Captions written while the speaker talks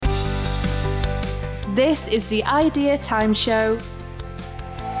This is the Idea Time Show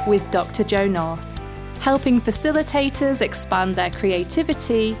with Dr. Jo North, helping facilitators expand their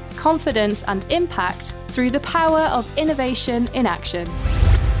creativity, confidence and impact through the power of innovation in action.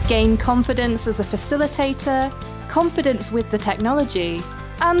 Gain confidence as a facilitator, confidence with the technology,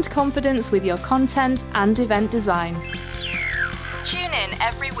 and confidence with your content and event design. Tune in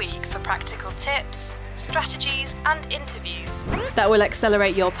every week for practical tips, strategies and interviews that will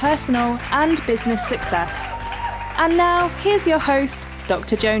accelerate your personal and business success. And now, here's your host,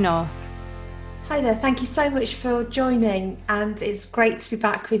 Dr. Jo North. Hi there, thank you so much for joining, and it's great to be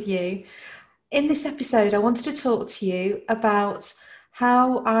back with you. In this episode, I wanted to talk to you about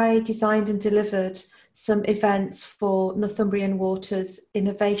how I designed and delivered some events for Northumbrian Water's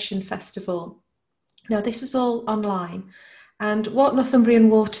Innovation Festival. Now, this was all online. And what Northumbrian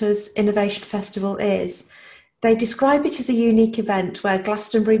Water's Innovation Festival is, they describe it as a unique event where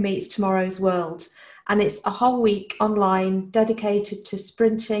Glastonbury meets tomorrow's world. And it's a whole week online dedicated to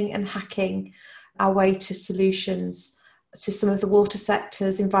sprinting and hacking our way to solutions to some of the water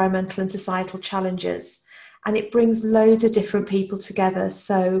sector's environmental and societal challenges. And it brings loads of different people together.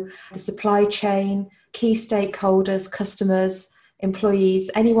 So the supply chain, key stakeholders, customers, employees,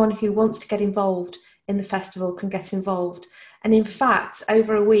 anyone who wants to get involved in the festival can get involved. And in fact,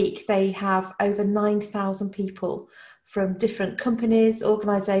 over a week, they have over 9,000 people from different companies,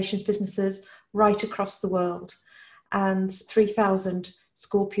 organisations, businesses, right across the world. And 3,000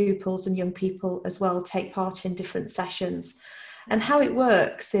 school pupils and young people as well take part in different sessions. And how it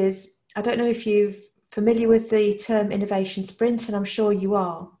works is, I don't know if you're familiar with the term innovation sprint, and I'm sure you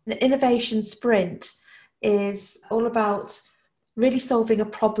are. The innovation sprint is all about really solving a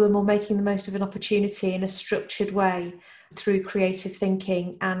problem or making the most of an opportunity in a structured way through creative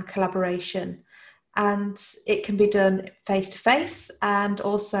thinking and collaboration. And it can be done face-to-face and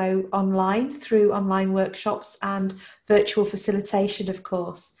also online through online workshops and virtual facilitation, of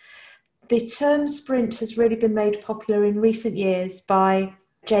course. The term sprint has really been made popular in recent years by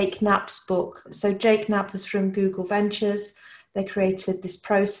Jake Knapp's book. So Jake Knapp was from Google Ventures. They created this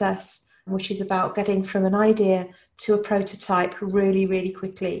process, which is about getting from an idea to a prototype really, really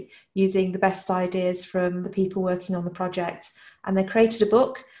quickly, using the best ideas from the people working on the project. And they created a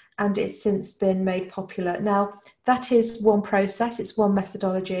book, and it's since been made popular. Now, that is one process, it's one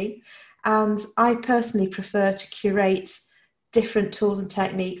methodology. And I personally prefer to curate different tools and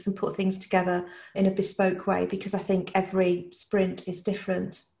techniques and put things together in a bespoke way, because I think every sprint is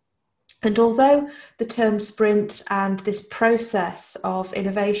different. And although the term sprint and this process of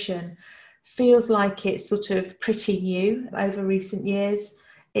innovation feels like it's sort of pretty new over recent years,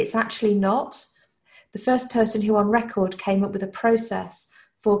 it's actually not. The first person who on record came up with a process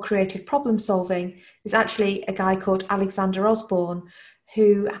for creative problem solving is actually a guy called Alexander Osborne,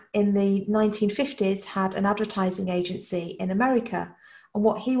 who in the 1950s had an advertising agency in America. And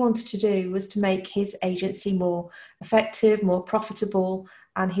what he wanted to do was to make his agency more effective, more profitable,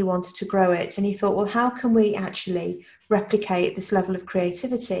 and he wanted to grow it. And he thought, well, how can we actually replicate this level of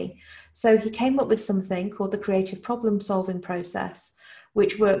creativity? So he came up with something called the creative problem solving process,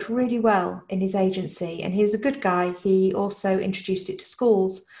 which worked really well in his agency. And he was a good guy. He also introduced it to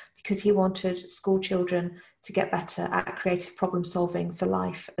schools because he wanted school children to get better at creative problem solving for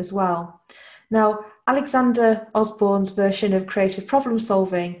life as well. Now, Alexander Osborne's version of creative problem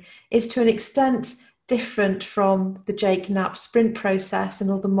solving is to an extent different from the Jake Knapp sprint process and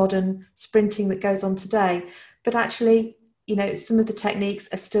all the modern sprinting that goes on today. But actually, you know, some of the techniques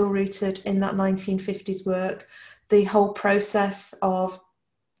are still rooted in that 1950s work. The whole process of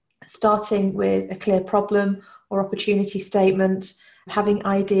starting with a clear problem or opportunity statement, having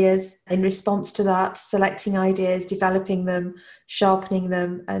ideas in response to that, selecting ideas, developing them, sharpening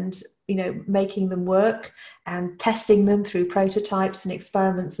them, and making them work and testing them through prototypes and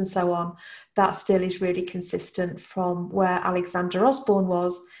experiments and so on, that still is really consistent from where Alexander Osborne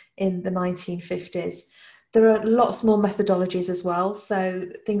was in the 1950s. There are lots more methodologies as well. So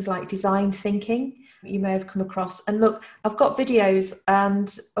things like design thinking, you may have come across. And look, I've got videos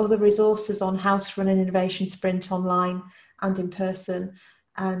and other resources on how to run an innovation sprint online and in person,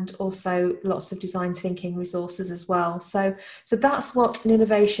 and also lots of design thinking resources as well. So that's what an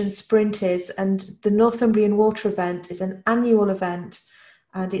innovation sprint is. And the Northumbrian Water event is an annual event,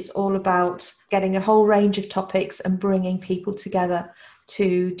 and it's all about getting a whole range of topics and bringing people together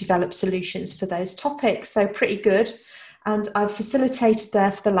to develop solutions for those topics. So pretty good. And I've facilitated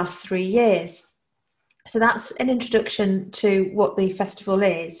there for the last 3 years. So that's an introduction to what the festival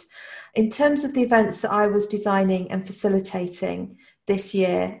is. In terms of the events that I was designing and facilitating this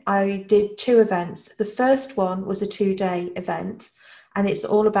year, I did 2 events. The first one was a 2-day event, and it's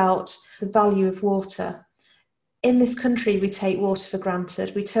all about the value of water. In this country, we take water for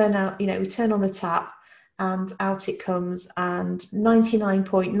granted. We turn on the tap and out it comes, and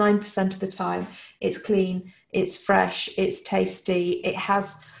 99.9% of the time it's clean, it's fresh, it's tasty, it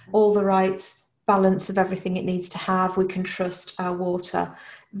has all the right balance of everything it needs to have. We can trust our water.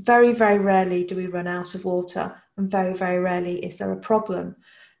 Very, very rarely do we run out of water, and very, very rarely is there a problem.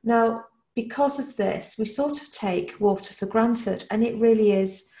 Now, because of this, we sort of take water for granted, and it really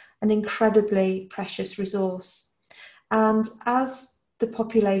is an incredibly precious resource. And as the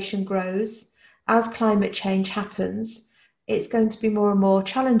population grows, as climate change happens, it's going to be more and more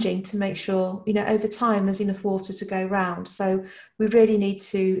challenging to make sure, over time there's enough water to go round. So we really need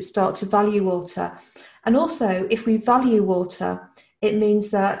to start to value water. And also, if we value water, it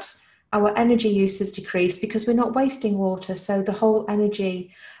means that our energy use has decreased because we're not wasting water. So the whole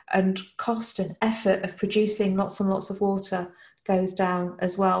energy and cost and effort of producing lots and lots of water goes down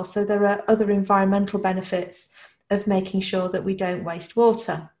as well. So there are other environmental benefits of making sure that we don't waste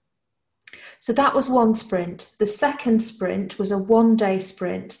water. So that was one sprint. The second sprint was a one-day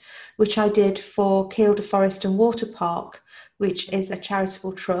sprint, which I did for Kielder Forest and Water Park, which is a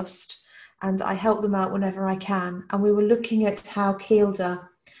charitable trust, and I help them out whenever I can. And we were looking at how Kielder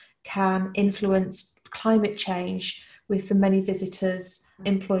can influence climate change with the many visitors,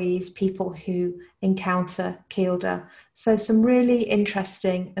 employees, people who encounter Kielder. So some really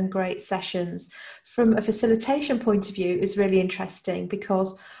interesting and great sessions. From a facilitation point of view, is really interesting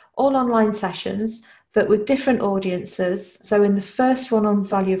because all online sessions, but with different audiences. So in the first one on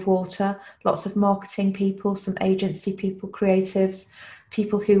value of water, lots of marketing people, some agency people, creatives,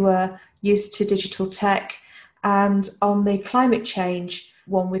 people who were used to digital tech. And on the climate change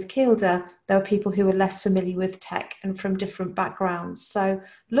one with Kielder, there were people who were less familiar with tech and from different backgrounds. So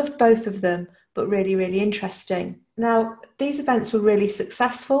loved both of them, but really, really interesting. Now, these events were really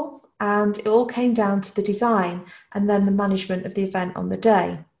successful, and it all came down to the design and then the management of the event on the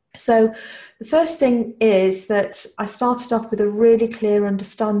day. So the first thing is that I started off with a really clear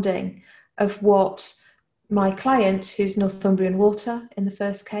understanding of what my client, who's Northumbrian Water in the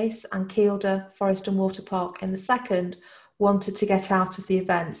first case, and Kielder Forest and Water Park in the second, wanted to get out of the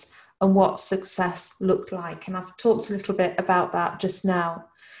events and what success looked like. And I've talked a little bit about that just now.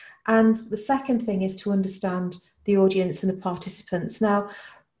 And the second thing is to understand the audience and the participants. Now,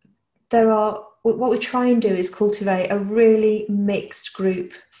 what we try and do is cultivate a really mixed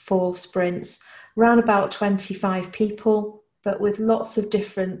group for sprints, around about 25 people, but with lots of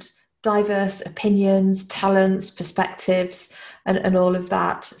different diverse opinions, talents, perspectives, and all of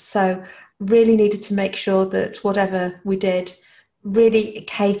that. So really needed to make sure that whatever we did really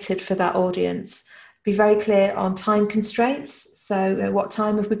catered for that audience. Be very clear on time constraints. So what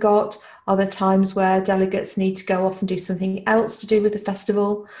time have we got? Are there times where delegates need to go off and do something else to do with the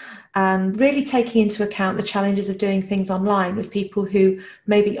festival? And really taking into account the challenges of doing things online with people who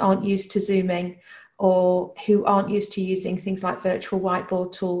maybe aren't used to Zooming or who aren't used to using things like virtual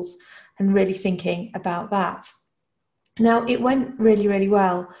whiteboard tools, and really thinking about that. Now, it went really, really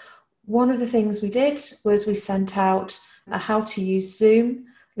well. One of the things we did was we sent out a how to use Zoom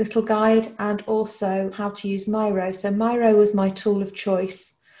little guide and also how to use Miro. So Miro was my tool of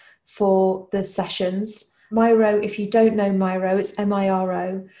choice for the sessions. Miro, if you don't know Miro, it's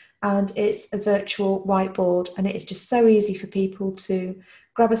Miro, and it's a virtual whiteboard, and it is just so easy for people to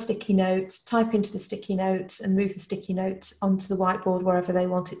grab a sticky note, type into the sticky note and move the sticky note onto the whiteboard wherever they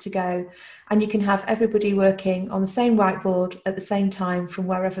want it to go. And you can have everybody working on the same whiteboard at the same time from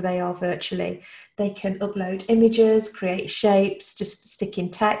wherever they are virtually. They can upload images, create shapes, just stick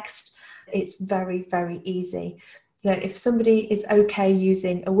in text. It's very, very easy. You know, if somebody is okay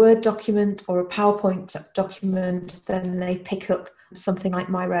using a Word document or a PowerPoint document, then they pick up something like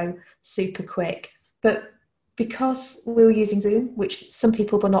Miro super quick. But because we were using Zoom, which some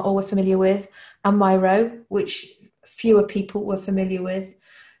people but not all were familiar with, and Miro, which fewer people were familiar with,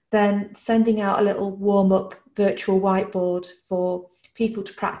 then sending out a little warm-up virtual whiteboard for people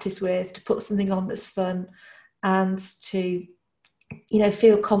to practice with, to put something on that's fun and to, you know,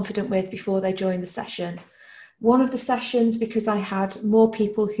 feel confident with before they join the session. One of the sessions, because I had more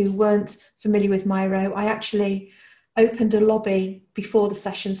people who weren't familiar with Miro, I actually opened a lobby before the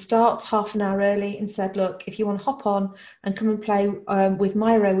session starts, half an hour early, and said, look, if you want to hop on and come and play with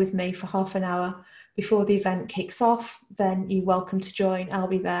Miro with me for half an hour before the event kicks off, then you're welcome to join. I'll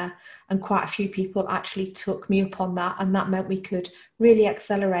be there. And quite a few people actually took me up on that, and that meant we could really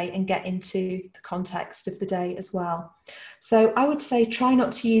accelerate and get into the context of the day as well. So I would say try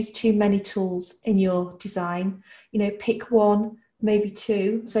not to use too many tools in your design. You know, pick one maybe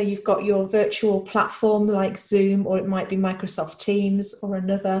two. So you've got your virtual platform like Zoom, or it might be Microsoft Teams or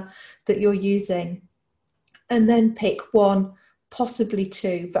another that you're using. And then pick one, possibly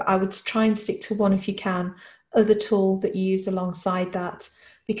two, but I would try and stick to one if you can, other tool that you use alongside that,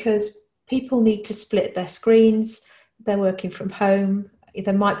 because people need to split their screens. They're working from home.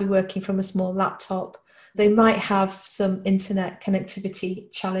 They might be working from a small laptop. They might have some internet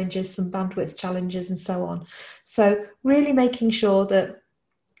connectivity challenges, some bandwidth challenges, and so on. So really making sure that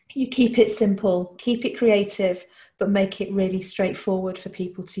you keep it simple, keep it creative, but make it really straightforward for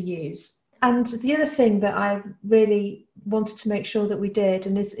people to use. And the other thing that I really wanted to make sure that we did,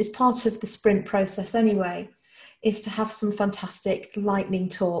 and is part of the sprint process anyway, is to have some fantastic lightning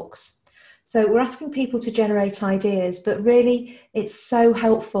talks. So we're asking people to generate ideas, but really it's so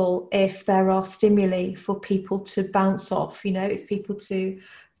helpful if there are stimuli for people to bounce off, if people to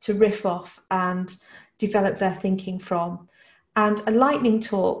riff off and develop their thinking from. And a lightning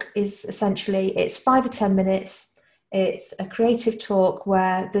talk is essentially, it's 5 or 10 minutes. It's a creative talk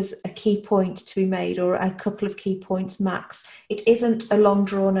where there's a key point to be made, or a couple of key points max. It isn't a long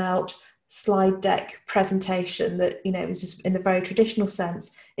drawn out slide deck presentation that is just in the very traditional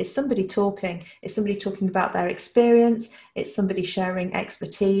sense. It's somebody talking. It's somebody talking about their experience. It's somebody sharing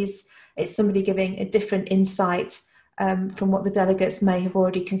expertise. It's somebody giving a different insight from what the delegates may have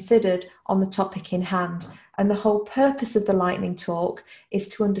already considered on the topic in hand. And the whole purpose of the lightning talk is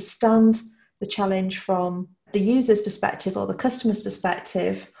to understand the challenge from the user's perspective or the customer's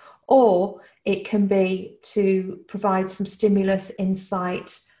perspective, or it can be to provide some stimulus,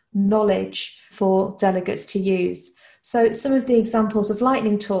 insight, knowledge for delegates to use. So some of the examples of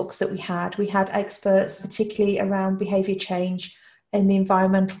lightning talks that we had experts particularly around behaviour change in the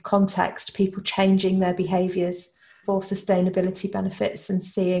environmental context, people changing their behaviours for sustainability benefits and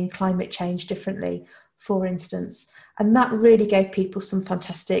seeing climate change differently, for instance. And that really gave people some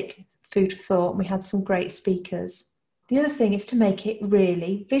fantastic food for thought. We had some great speakers. The other thing is to make it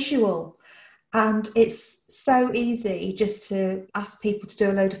really visual. And it's so easy just to ask people to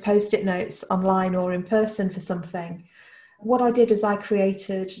do a load of post-it notes online or in person for something. What I did is I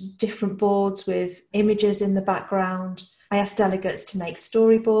created different boards with images in the background. I asked delegates to make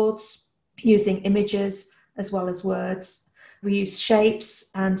storyboards using images as well as words. We used shapes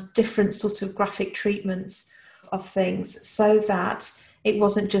and different sort of graphic treatments of things so that it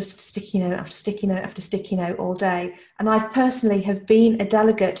wasn't just sticky note after sticky note after sticky note all day. And I personally have been a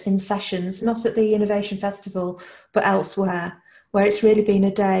delegate in sessions, not at the Innovation Festival, but elsewhere, where it's really been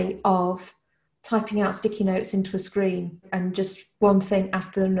a day of typing out sticky notes into a screen and just one thing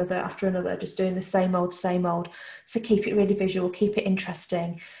after another, just doing the same old. So keep it really visual, keep it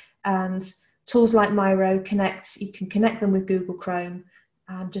interesting. And tools like Miro you can connect them with Google Chrome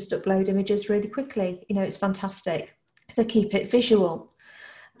and just upload images really quickly. It's fantastic. So keep it visual.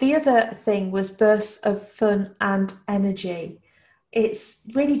 The other thing was bursts of fun and energy. It's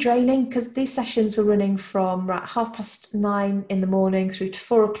really draining because these sessions were running from 9:30 in the morning through to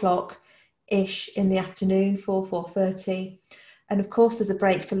 4:00-ish in the afternoon, 4:30. And of course there's a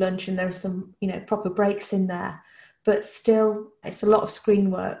break for lunch and there are some, proper breaks in there. But still, it's a lot of screen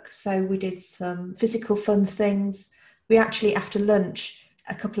work. So we did some physical fun things. We actually, after lunch,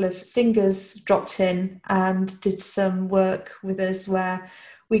 a couple of singers dropped in and did some work with us where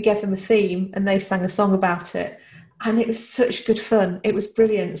we gave them a theme and they sang a song about it. And it was such good fun. It was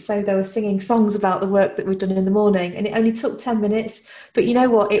brilliant. So they were singing songs about the work that we'd done in the morning, and it only took 10 minutes. But you know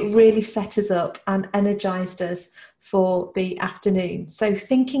what? It really set us up and energised us for the afternoon. So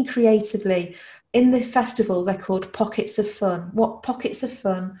thinking creatively. In the festival, they're called pockets of fun. What pockets of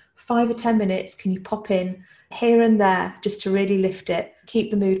fun, 5 or 10 minutes, can you pop in here and there just to really lift it,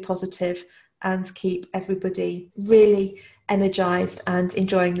 keep the mood positive and keep everybody really energised and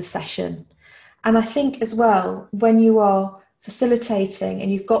enjoying the session? And I think as well, when you are facilitating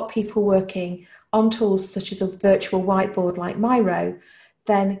and you've got people working on tools such as a virtual whiteboard like Miro,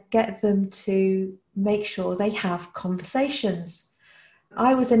 then get them to make sure they have conversations.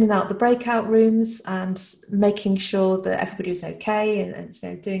 I was in and out the breakout rooms and making sure that everybody was okay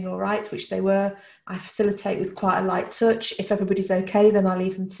and doing all right, which they were. I facilitate with quite a light touch. If everybody's okay, then I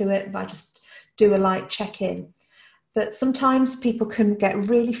leave them to it, but I just do a light check-in. But sometimes people can get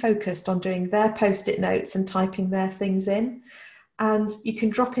really focused on doing their post-it notes and typing their things in. And you can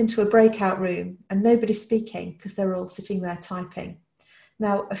drop into a breakout room and nobody's speaking because they're all sitting there typing.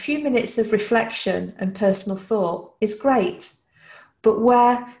 Now, a few minutes of reflection and personal thought is great. But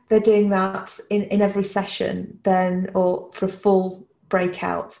where they're doing that in every session, then, or for a full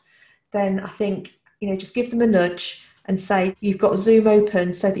breakout, then I think, just give them a nudge and say, you've got Zoom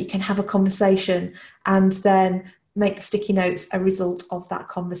open so that you can have a conversation, and then make the sticky notes a result of that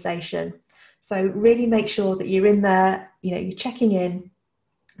conversation. So really make sure that you're in there, you're checking in,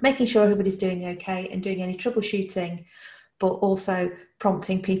 making sure everybody's doing okay and doing any troubleshooting, but also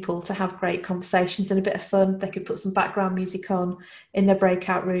prompting people to have great conversations and a bit of fun. They could put some background music on in their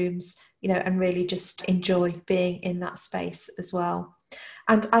breakout rooms, and really just enjoy being in that space as well.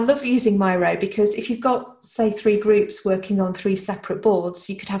 And I love using Miro because if you've got, say, 3 groups working on 3 separate boards,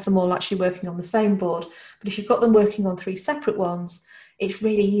 you could have them all actually working on the same board. But if you've got them working on 3 separate ones, it's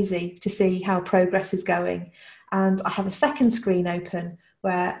really easy to see how progress is going. And I have a second screen open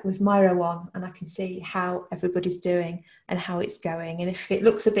with Miro on, and I can see how everybody's doing and how it's going. And if it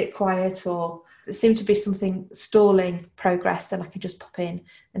looks a bit quiet or there seems to be something stalling progress, then I can just pop in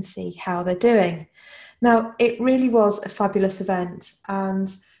and see how they're doing. Now, it really was a fabulous event,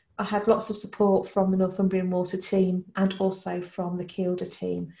 and I had lots of support from the Northumbrian Water team and also from the Kielder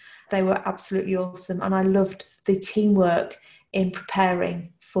team. They were absolutely awesome, and I loved the teamwork in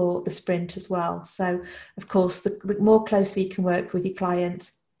preparing for the sprint as well. So, of course, the more closely you can work with your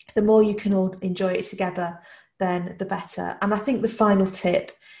client, the more you can all enjoy it together, then the better. And I think the final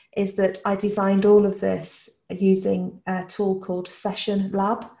tip is that I designed all of this using a tool called Session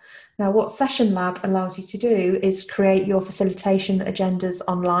Lab. Now, what Session Lab allows you to do is create your facilitation agendas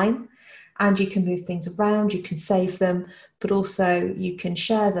online, and you can move things around, you can save them, but also you can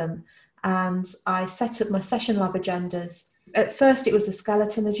share them. And I set up my Session Lab agendas. At first it was a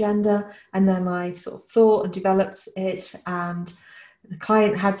skeleton agenda, and then I sort of thought and developed it, and the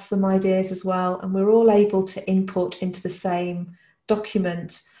client had some ideas as well, and we're all able to input into the same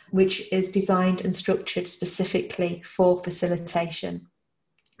document, which is designed and structured specifically for facilitation.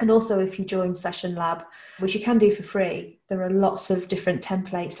 And also, if you join Session Lab, which you can do for free, there are lots of different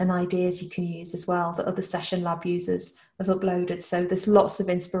templates and ideas you can use as well that other Session Lab users have uploaded. So there's lots of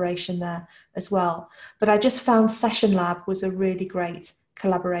inspiration there as well. But I just found Session Lab was a really great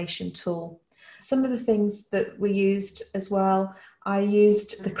collaboration tool. Some of the things that we used as well, I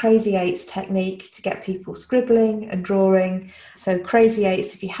used the Crazy Eights technique to get people scribbling and drawing. So Crazy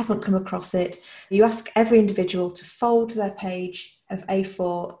Eights, if you haven't come across it, you ask every individual to fold their page of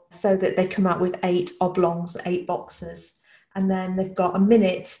A4 so that they come out with 8 oblongs, 8 boxes. And then they've got a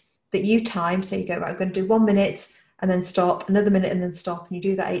minute that you time. So you go, right, I'm going to do 1 minute and then stop, another minute and then stop. And you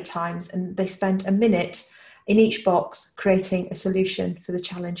do that 8 times. And they spend a minute in each box creating a solution for the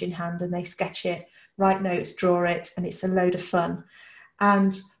challenge in hand. And they sketch it, write notes, draw it, and it's a load of fun.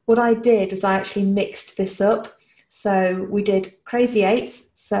 And what I did was I actually mixed this up. So we did Crazy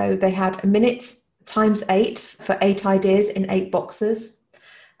Eights. So they had a minute times 8 for 8 ideas in 8 boxes.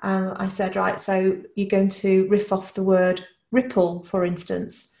 I said, right, so you're going to riff off the word ripple, for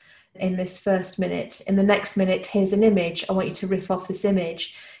instance, in this first minute. In the next minute, here's an image. I want you to riff off this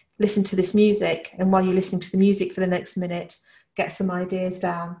image. Listen to this music. And while you're listening to the music for the next minute, get some ideas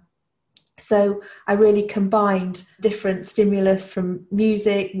down. So I really combined different stimulus from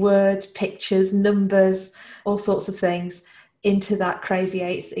music, words, pictures, numbers, all sorts of things into that Crazy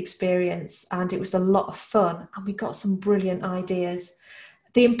Eights experience. And it was a lot of fun, and we got some brilliant ideas.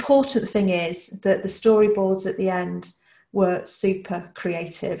 The important thing is that the storyboards at the end were super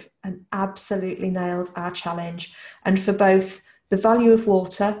creative and absolutely nailed our challenge. And for both the value of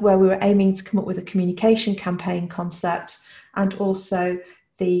water, where we were aiming to come up with a communication campaign concept, and also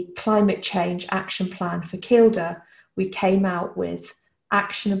the climate change action plan for Kielder, we came out with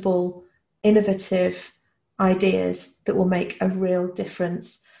actionable, innovative ideas that will make a real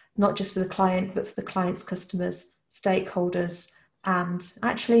difference, not just for the client, but for the client's customers, stakeholders, and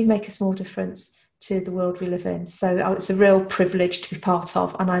actually make a small difference to the world we live in. So it's a real privilege to be part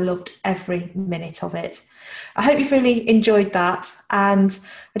of, and I loved every minute of it. I hope you've really enjoyed that, and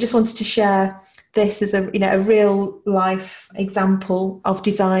I just wanted to share this as a real life example of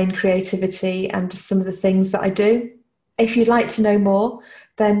design, creativity, and some of the things that I do. If you'd like to know more,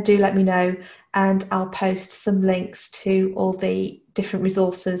 then do let me know, and I'll post some links to all the different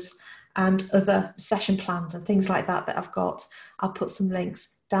resources and other session plans and things like that I've got. I'll put some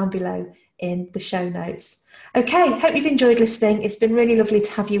links down below in the show notes. Okay, hope you've enjoyed listening. It's been really lovely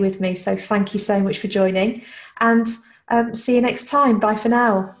to have you with me, so thank you so much for joining, and see you next time. Bye for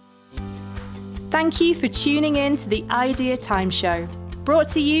now. Thank you for tuning in to the Idea Time Show, brought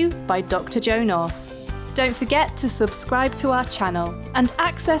to you by Dr. Jo North. Don't forget to subscribe to our channel and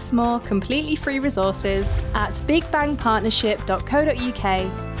access more completely free resources at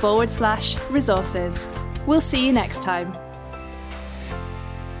bigbangpartnership.co.uk/resources. We'll see you next time.